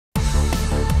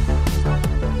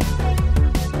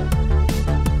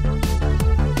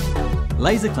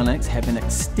Laser clinics have an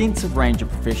extensive range of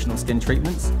professional skin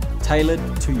treatments tailored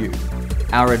to you.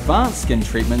 Our advanced skin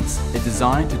treatments are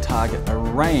designed to target a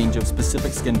range of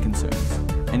specific skin concerns,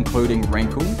 including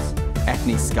wrinkles,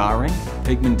 acne scarring,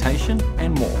 pigmentation,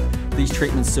 and more. These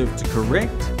treatments serve to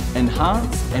correct,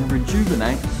 enhance, and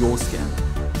rejuvenate your skin.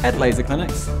 At Laser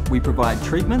Clinics, we provide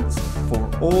treatments for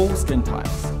all skin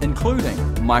types, including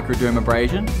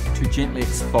microdermabrasion to gently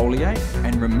exfoliate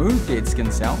and remove dead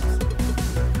skin cells,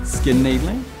 skin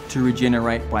needling to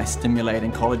regenerate by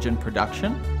stimulating collagen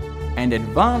production, and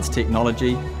advanced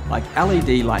technology like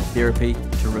LED light therapy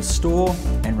to restore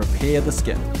and repair the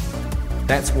skin.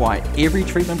 That's why every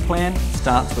treatment plan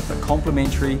starts with a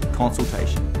complimentary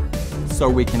consultation, so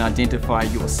we can identify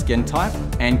your skin type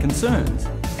and concerns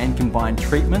and combine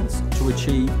treatments to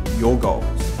achieve your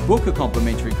goals. Book a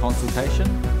complimentary consultation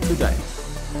today.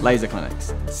 Laser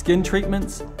Clinics, skin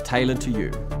treatments tailored to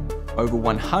you. Over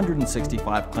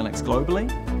 165 clinics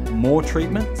globally, more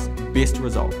treatments, best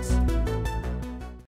results.